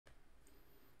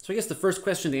So I guess the first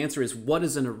question to answer is, what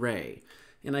is an array?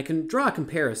 And I can draw a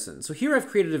comparison. So here I've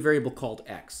created a variable called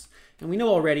x. And we know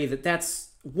already that that's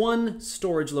one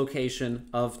storage location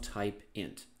of type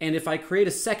int. And if I create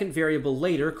a second variable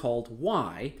later called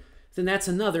y, then that's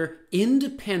another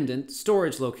independent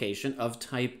storage location of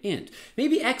type int.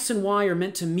 Maybe x and y are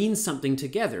meant to mean something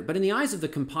together, but in the eyes of the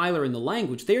compiler and the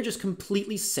language, they are just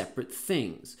completely separate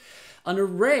things. An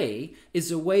array is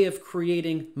a way of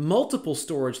creating multiple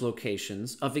storage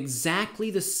locations of exactly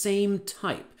the same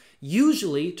type,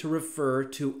 usually to refer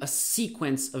to a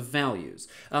sequence of values.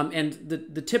 And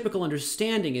the typical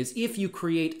understanding is if you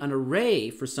create an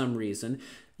array for some reason,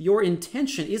 your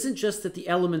intention isn't just that the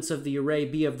elements of the array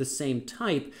be of the same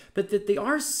type, but that they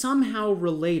are somehow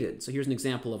related. So here's an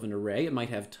example of an array. It might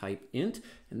have type int,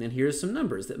 and then here's some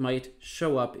numbers that might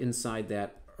show up inside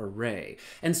that array.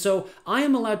 And so I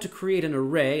am allowed to create an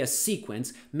array, a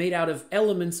sequence, made out of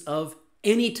elements of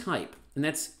any type. And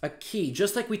that's a key.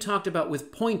 Just like we talked about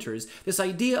with pointers, this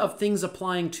idea of things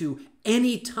applying to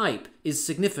any type is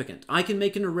significant. I can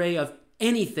make an array of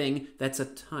anything that's a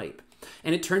type.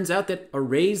 And it turns out that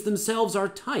arrays themselves are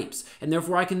types, and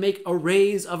therefore I can make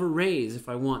arrays of arrays if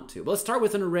I want to. But let's start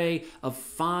with an array of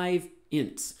 5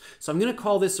 ints. So I'm going to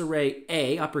call this array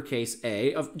A, uppercase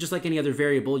A. Just like any other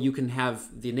variable, you can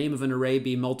have the name of an array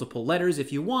be multiple letters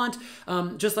if you want.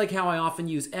 Just like how I often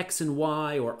use X and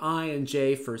Y or I and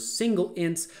J for single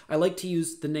ints, I like to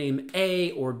use the name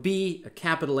A or B, a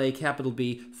capital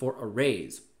B, for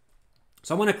arrays.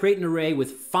 So I want to create an array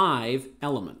with 5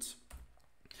 elements.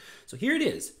 So here it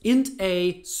is, int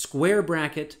A square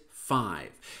bracket 5.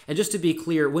 And just to be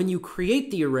clear, when you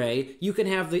create the array, you can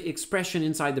have the expression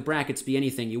inside the brackets be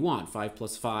anything you want, 5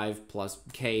 plus 5 plus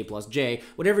k plus j,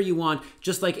 whatever you want,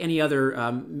 just like any other,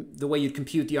 the way you'd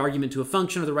compute the argument to a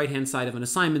function or the right-hand side of an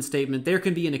assignment statement, there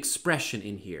can be an expression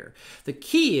in here. The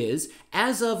key is,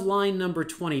 as of line number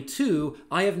 22,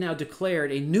 I have now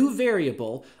declared a new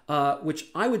variable, which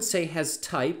I would say has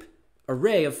type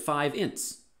array of 5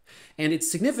 ints. And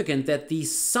it's significant that the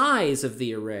size of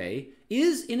the array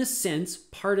is, in a sense,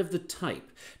 part of the type.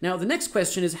 Now, the next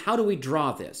question is, how do we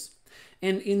draw this?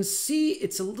 And in C,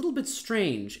 it's a little bit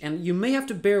strange, and you may have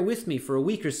to bear with me for a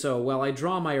week or so while I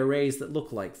draw my arrays that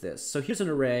look like this. So here's an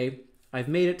array. I've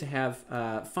made it to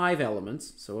have 5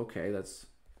 elements. So, okay,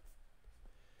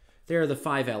 there are the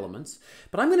 5 elements.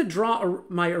 But I'm going to draw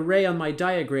my array on my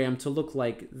diagram to look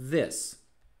like this.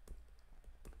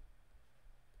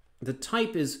 The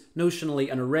type is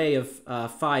notionally an array of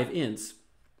 5 ints,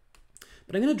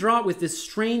 but I'm going to draw it with this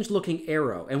strange looking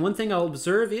arrow. And one thing I'll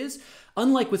observe is,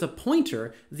 unlike with a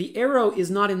pointer, the arrow is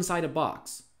not inside a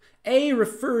box. A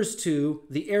refers to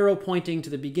the arrow pointing to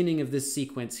the beginning of this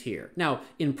sequence here. Now,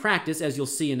 in practice, as you'll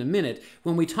see in a minute,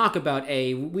 when we talk about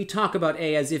A, we talk about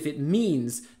A as if it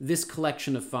means this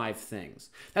collection of 5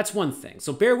 things. That's one thing.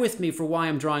 So bear with me for why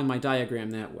I'm drawing my diagram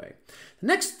that way. The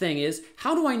next thing is,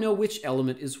 how do I know which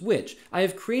element is which? I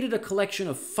have created a collection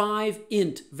of 5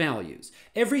 int values.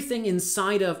 Everything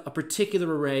inside of a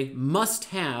particular array must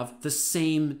have the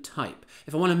same type.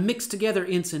 If I want to mix together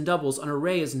ints and doubles, an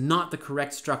array is not the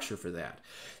correct structure for that.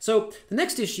 So the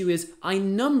next issue is I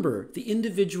number the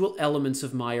individual elements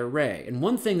of my array. And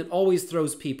one thing that always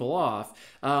throws people off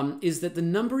is that the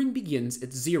numbering begins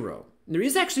at 0. And there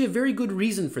is actually a very good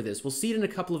reason for this. We'll see it in a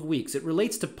couple of weeks. It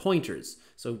relates to pointers.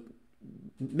 So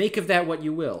make of that what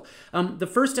you will. The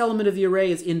first element of the array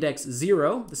is index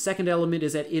 0. The second element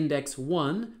is at index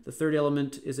 1. The third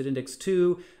element is at index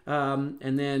 2,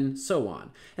 and then so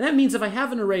on. And that means if I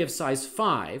have an array of size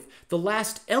 5, the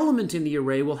last element in the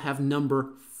array will have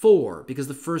number 4, because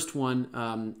the first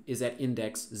one is at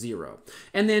index 0.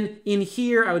 And then in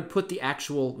here, I would put the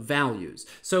actual values.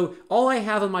 So all I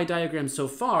have on my diagram so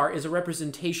far is a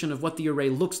representation of what the array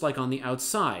looks like on the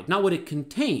outside, not what it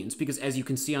contains, because as you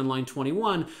can see on line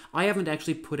 21, I haven't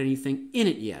actually put anything in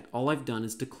it yet. All I've done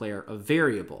is declare a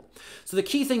variable. So the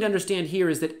key thing to understand here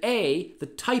is that A, the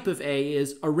type of A,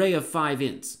 is array of 5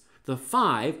 ints. The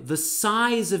 5, the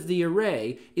size of the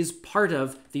array, is part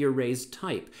of the array's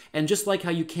type. And just like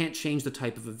how you can't change the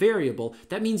type of a variable,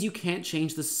 that means you can't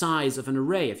change the size of an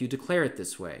array if you declare it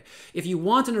this way. If you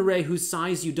want an array whose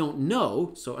size you don't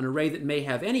know, so an array that may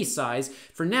have any size,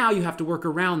 for now you have to work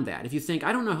around that. If you think,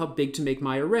 I don't know how big to make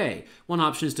my array, one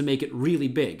option is to make it really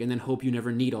big and then hope you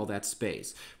never need all that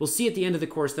space. We'll see at the end of the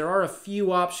course there are a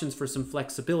few options for some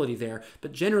flexibility there,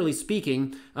 but generally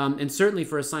speaking, and certainly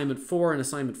for assignment 4 and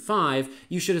assignment 5,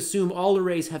 you should assume all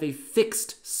arrays have a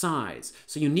fixed size.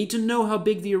 So you need to know how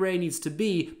big the array needs to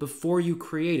be before you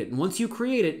create it. And once you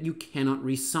create it, you cannot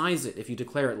resize it if you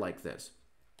declare it like this.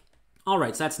 All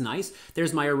right, so that's nice.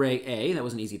 There's my array A. That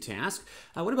was an easy task.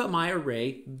 What about my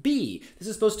array B? This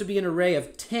is supposed to be an array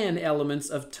of 10 elements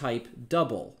of type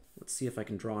double. Let's see if I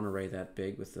can draw an array that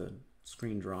big with the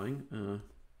screen drawing.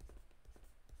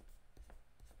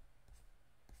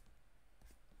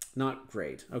 Not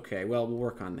great. Okay, well, we'll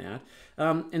work on that.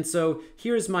 And so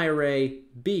here's my array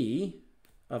B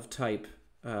of type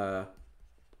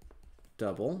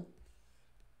double.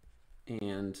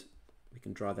 And we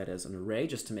can draw that as an array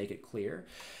just to make it clear.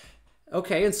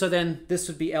 Okay, and so then this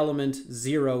would be element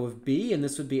 0 of B, and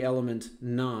this would be element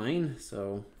 9.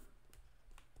 So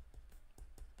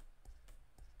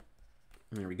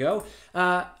there we go.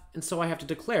 And so I have to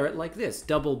declare it like this,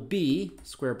 double B,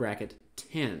 square bracket,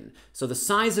 10. So the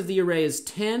size of the array is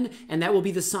 10, and that will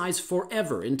be the size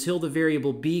forever until the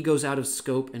variable B goes out of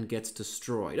scope and gets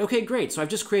destroyed. Okay, great. So I've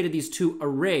just created these two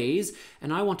arrays,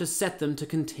 and I want to set them to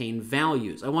contain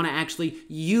values. I want to actually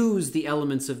use the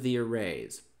elements of the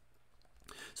arrays.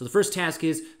 So the first task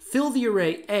is fill the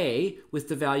array A with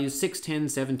the values 6, 10,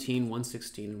 17,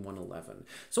 116, and 111.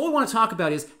 So what I want to talk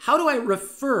about is how do I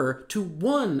refer to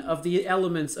one of the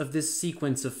elements of this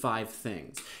sequence of 5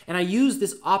 things? And I use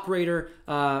this operator,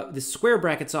 this square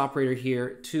brackets operator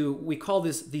here we call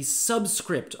this the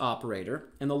subscript operator.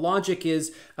 And the logic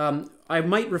is I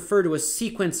might refer to a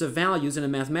sequence of values in a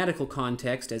mathematical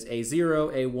context as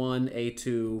A0, A1,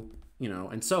 A2,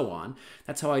 and so on.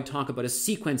 That's how I talk about a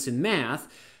sequence in math.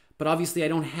 But obviously I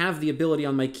don't have the ability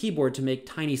on my keyboard to make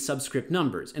tiny subscript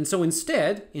numbers. And so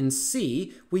instead, in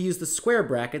C, we use the square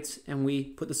brackets and we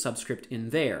put the subscript in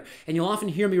there. And you'll often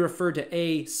hear me refer to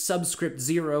A subscript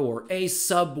 0 or A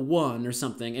sub 1 or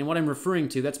something. And what I'm referring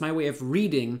to, that's my way of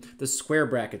reading the square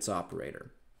brackets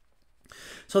operator.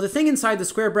 So the thing inside the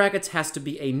square brackets has to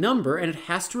be a number, and it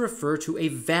has to refer to a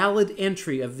valid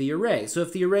entry of the array. So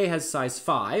if the array has size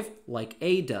 5, like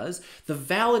A does, the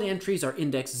valid entries are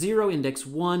index 0, index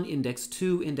 1, index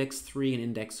 2, index 3, and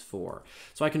index 4.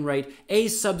 So I can write A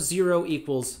sub 0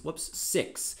 equals,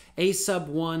 6. A sub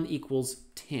 1 equals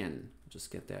 10.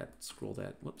 Just get that, scroll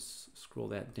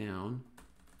that down.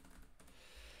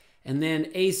 And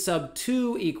then A sub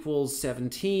 2 equals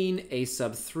 17, A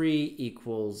sub 3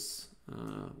 equals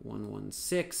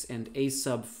 116, and A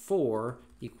sub 4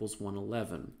 equals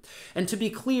 111. And to be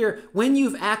clear, when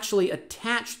you've actually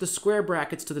attached the square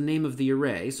brackets to the name of the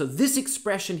array, so this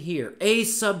expression here, A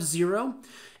sub 0,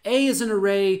 A is an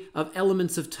array of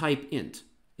elements of type int.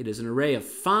 It is an array of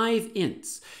 5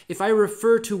 ints. If I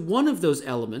refer to one of those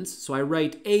elements, so I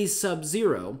write A sub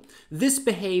 0, this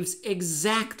behaves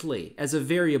exactly as a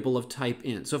variable of type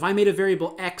int. So if I made a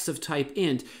variable x of type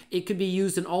int, it could be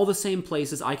used in all the same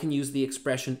places. I can use the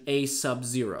expression A sub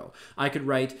 0. I could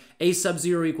write A sub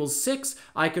 0 equals 6.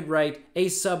 I could write A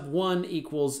sub 1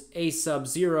 equals A sub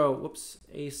 0,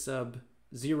 A sub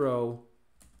 0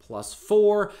 plus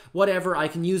 4, whatever. I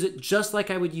can use it just like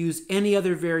I would use any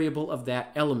other variable of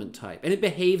that element type. And it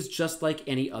behaves just like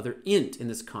any other int in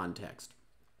this context.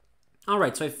 All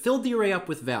right, so I filled the array up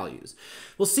with values.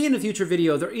 We'll see in a future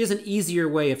video there is an easier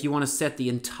way if you want to set the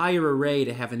entire array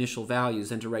to have initial values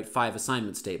than to write 5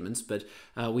 assignment statements, but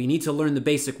we need to learn the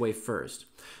basic way first.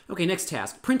 Okay, next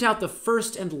task. Print out the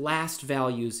first and last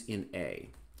values in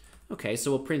A. Okay,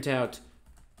 so we'll print out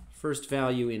first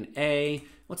value in A.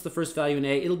 What's the first value in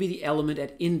A? It'll be the element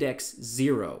at index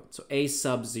 0, so A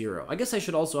sub 0. I guess I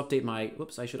should also update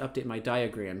my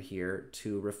diagram here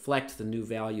to reflect the new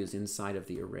values inside of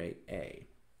the array A.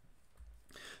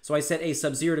 So I set A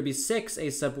sub 0 to be 6, A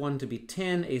sub 1 to be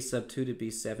 10, A sub 2 to be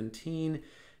 17,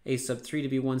 A sub 3 to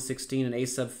be 116, and A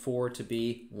sub 4 to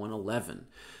be 111.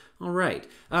 All right,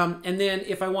 and then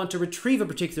if I want to retrieve a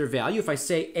particular value, if I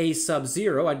say A sub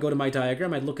 0, I'd go to my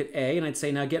diagram, I'd look at A, and I'd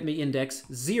say, now get me index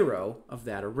 0 of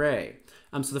that array.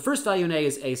 So the first value in A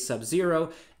is A sub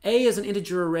 0. A is an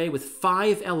integer array with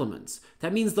 5 elements.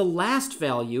 That means the last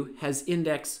value has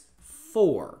index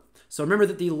 4. So remember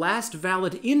that the last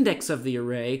valid index of the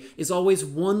array is always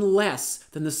 1 less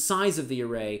than the size of the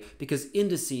array because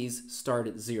indices start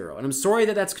at 0. And I'm sorry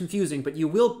that that's confusing, but you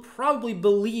will probably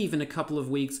believe in a couple of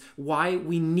weeks why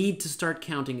we need to start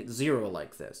counting at 0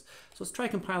 like this. So let's try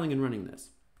compiling and running this.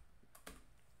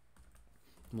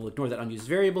 And we'll ignore that unused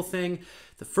variable thing.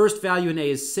 The first value in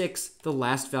A is 6. The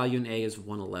last value in A is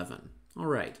 111. All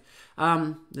right.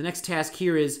 The next task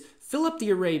here is fill up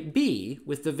the array B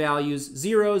with the values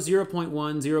 0, 0.1,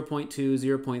 0.2,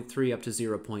 0.3 up to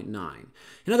 0.9.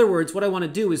 In other words, what I want to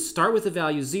do is start with the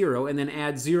value 0 and then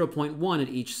add 0.1 at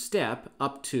each step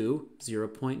up to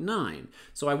 0.9.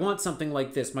 So I want something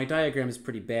like this. My diagram is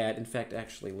pretty bad. In fact,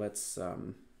 actually, let's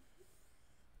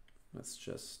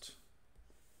just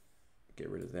get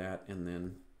rid of that and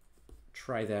then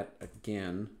try that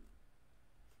again.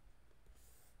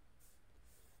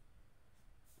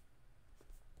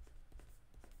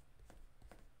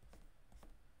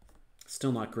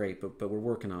 Still not great, but we're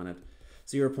working on it.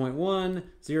 0.1,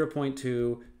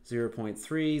 0.2,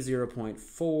 0.3,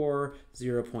 0.4,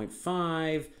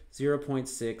 0.5,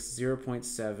 0.6,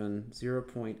 0.7,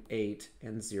 0.8,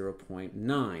 and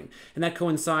 0.9. And that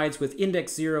coincides with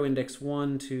index 0, index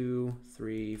 1, 2,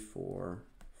 3, 4,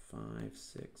 5,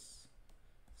 6,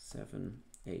 7,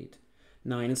 8,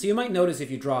 9. And so you might notice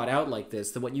if you draw it out like this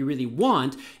that what you really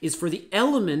want is for the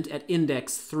element at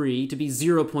index 3 to be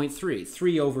 0.3,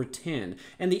 3 over 10,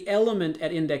 and the element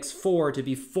at index 4 to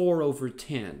be 4 over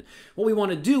 10. What we want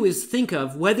to do is think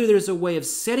of whether there's a way of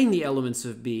setting the elements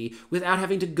of B without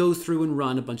having to go through and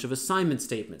run a bunch of assignment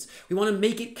statements. We want to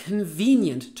make it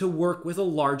convenient to work with a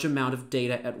large amount of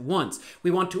data at once.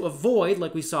 We want to avoid,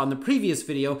 like we saw in the previous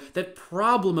video, that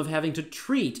problem of having to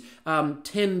treat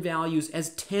 10 values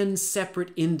as 10 separate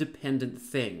independent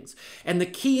things. And the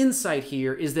key insight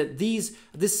here is that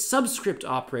this subscript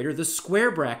operator, the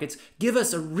square brackets, give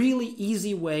us a really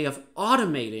easy way of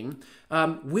automating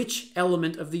which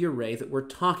element of the array that we're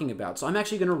talking about. So I'm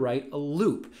actually going to write a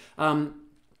loop.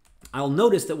 I'll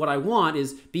notice that what I want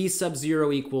is b sub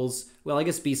 0 equals, well, I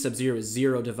guess b sub 0 is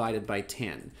 0 divided by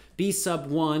 10. b sub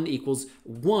 1 equals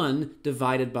 1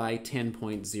 divided by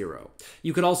 10.0.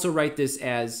 You could also write this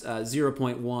as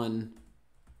 0.1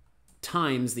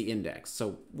 times the index.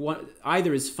 So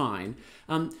either is fine.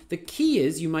 The key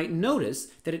is you might notice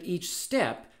that at each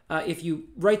step, if you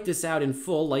write this out in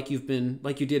full, like you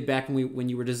did back when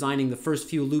you were designing the first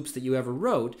few loops that you ever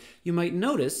wrote, you might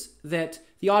notice that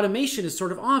the automation is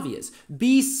sort of obvious.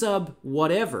 B sub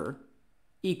whatever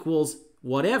equals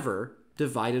whatever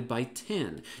divided by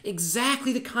 10.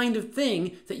 Exactly the kind of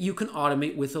thing that you can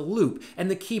automate with a loop. And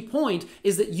the key point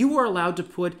is that you are allowed to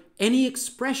put any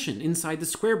expression inside the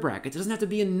square brackets. It doesn't have to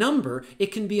be a number.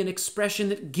 It can be an expression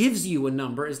that gives you a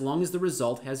number as long as the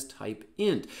result has type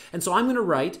int. And so I'm going to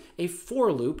write a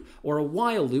for loop or a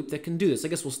while loop that can do this. I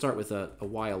guess we'll start with a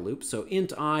while loop. So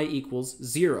int I equals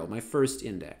 0, my first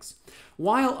index.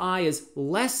 While I is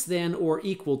less than or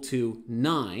equal to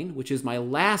 9, which is my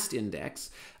last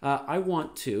index, I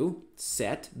want to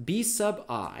set b sub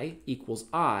I equals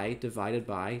I divided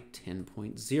by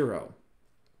 10.0.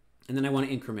 And then I want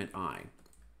to increment I.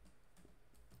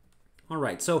 All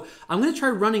right, so I'm going to try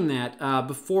running that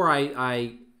before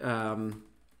I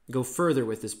go further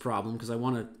with this problem, because I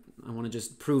want to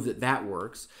just prove that that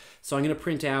works. So I'm going to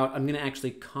print out, I'm going to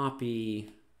actually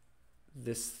copy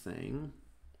this thing.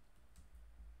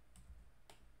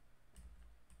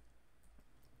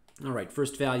 All right,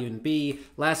 first value in B,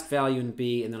 last value in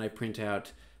B, and then I print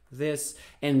out this.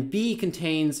 And B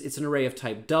contains, it's an array of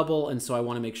type double, and so I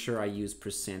want to make sure I use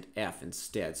 %f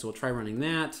instead. So we'll try running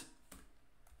that.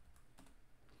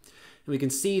 And we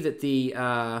can see that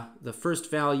the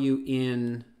first value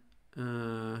in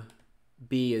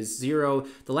B is 0.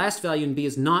 The last value in B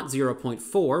is not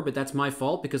 0.4, but that's my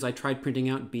fault because I tried printing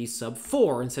out B sub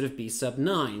 4 instead of B sub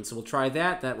 9. So we'll try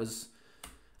that. That was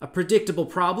a predictable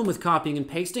problem with copying and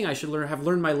pasting. I should have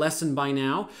learned my lesson by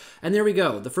now. And there we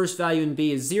go. The first value in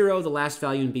B is 0. The last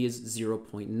value in B is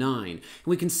 0.9. And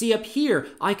we can see up here,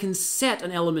 I can set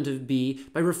an element of B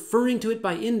by referring to it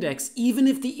by index, even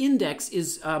if the index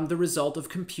is the result of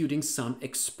computing some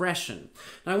expression.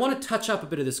 Now I want to touch up a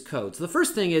bit of this code. So the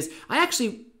first thing is, I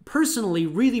actually personally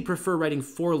really prefer writing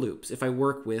for loops if I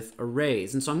work with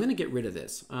arrays, and so I'm going to get rid of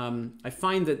this. I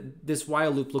find that this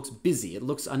while loop looks busy.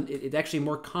 It's actually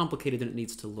more complicated than it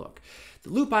needs to look.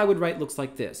 The loop I would write looks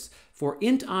like this. For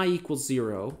int I equals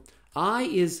 0, I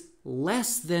is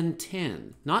less than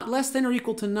 10, not less than or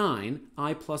equal to 9,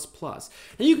 I++. Now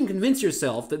you can convince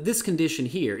yourself that this condition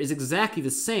here is exactly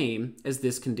the same as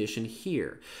this condition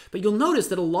here. But you'll notice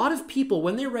that a lot of people,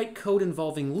 when they write code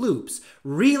involving loops,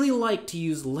 really like to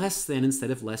use less than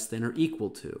instead of less than or equal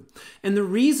to. And the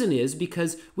reason is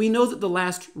because we know that the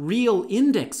last real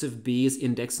index of B is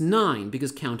index 9,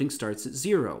 because counting starts at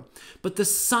 0. But the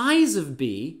size of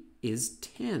B is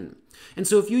 10. And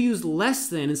so if you use less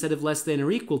than instead of less than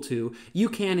or equal to, you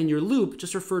can, in your loop,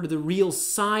 just refer to the real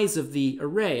size of the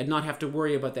array and not have to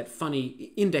worry about that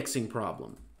funny indexing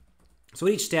problem. So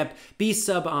at each step, b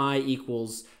sub I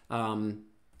equals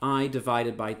I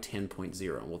divided by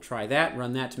 10.0. And we'll try that,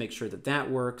 run that to make sure that that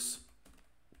works.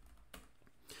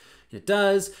 And it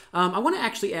does. I want to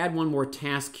actually add one more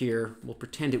task here. We'll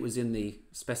pretend it was in the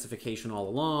specification all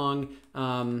along.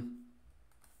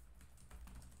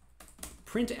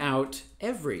 Print out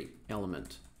every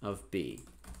element of B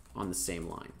on the same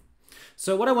line.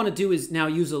 So what I want to do is now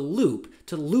use a loop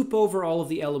to loop over all of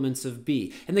the elements of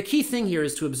B. And the key thing here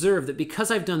is to observe that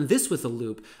because I've done this with a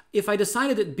loop, if I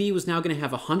decided that B was now going to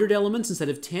have 100 elements instead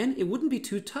of 10, it wouldn't be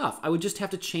too tough. I would just have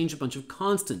to change a bunch of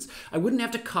constants. I wouldn't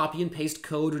have to copy and paste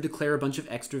code or declare a bunch of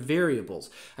extra variables.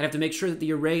 I'd have to make sure that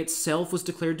the array itself was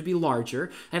declared to be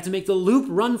larger. I'd have to make the loop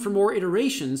run for more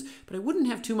iterations, but I wouldn't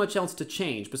have too much else to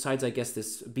change, besides, I guess,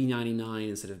 this B99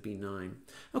 instead of B9.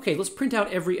 Okay, let's print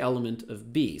out every element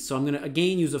of B. So I'm going to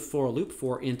again use a for loop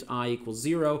for int I equals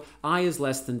 0, I is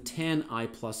less than 10, I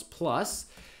plus plus,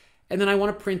 and then I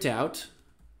want to print out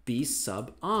B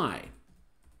sub I.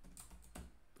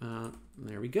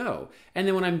 There we go. And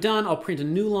then when I'm done, I'll print a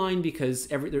new line because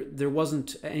there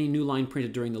wasn't any new line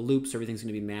printed during the loop, so everything's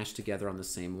going to be mashed together on the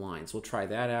same line. So we'll try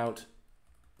that out.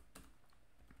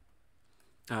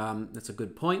 That's a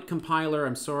good point, compiler.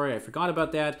 I'm sorry, I forgot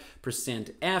about that.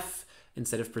 %f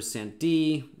instead of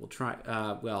 %d. We'll try,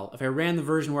 well, if I ran the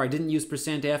version where I didn't use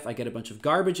 %f, I get a bunch of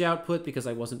garbage output because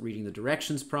I wasn't reading the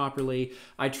directions properly.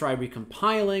 I try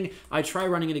recompiling, I try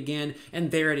running it again,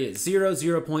 and there it is, 0,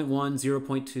 0.1,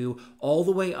 0.2, all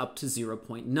the way up to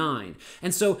 0.9.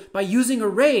 And so by using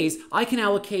arrays, I can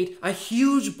allocate a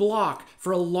huge block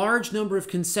for a large number of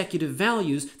consecutive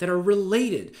values that are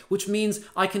related, which means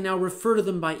I can now refer to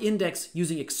them by index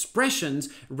using expressions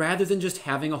rather than just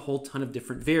having a whole ton of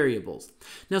different variables.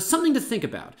 Now, something to think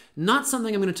about, not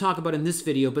something I'm going to talk about in this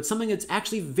video, but something that's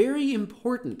actually very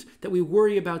important that we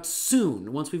worry about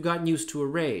soon once we've gotten used to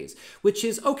arrays, which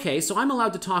is, okay, so I'm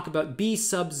allowed to talk about B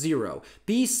sub 0,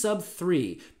 B sub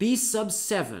 3, B sub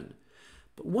 7.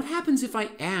 But what happens if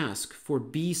I ask for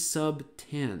B sub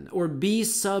 10, or B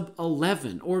sub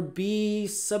 11, or B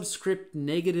subscript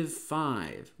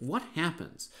 -5? What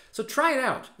happens? So try it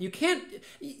out. You can't,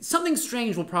 something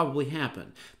strange will probably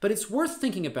happen, but it's worth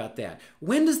thinking about that.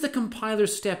 When does the compiler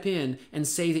step in and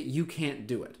say that you can't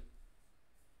do it?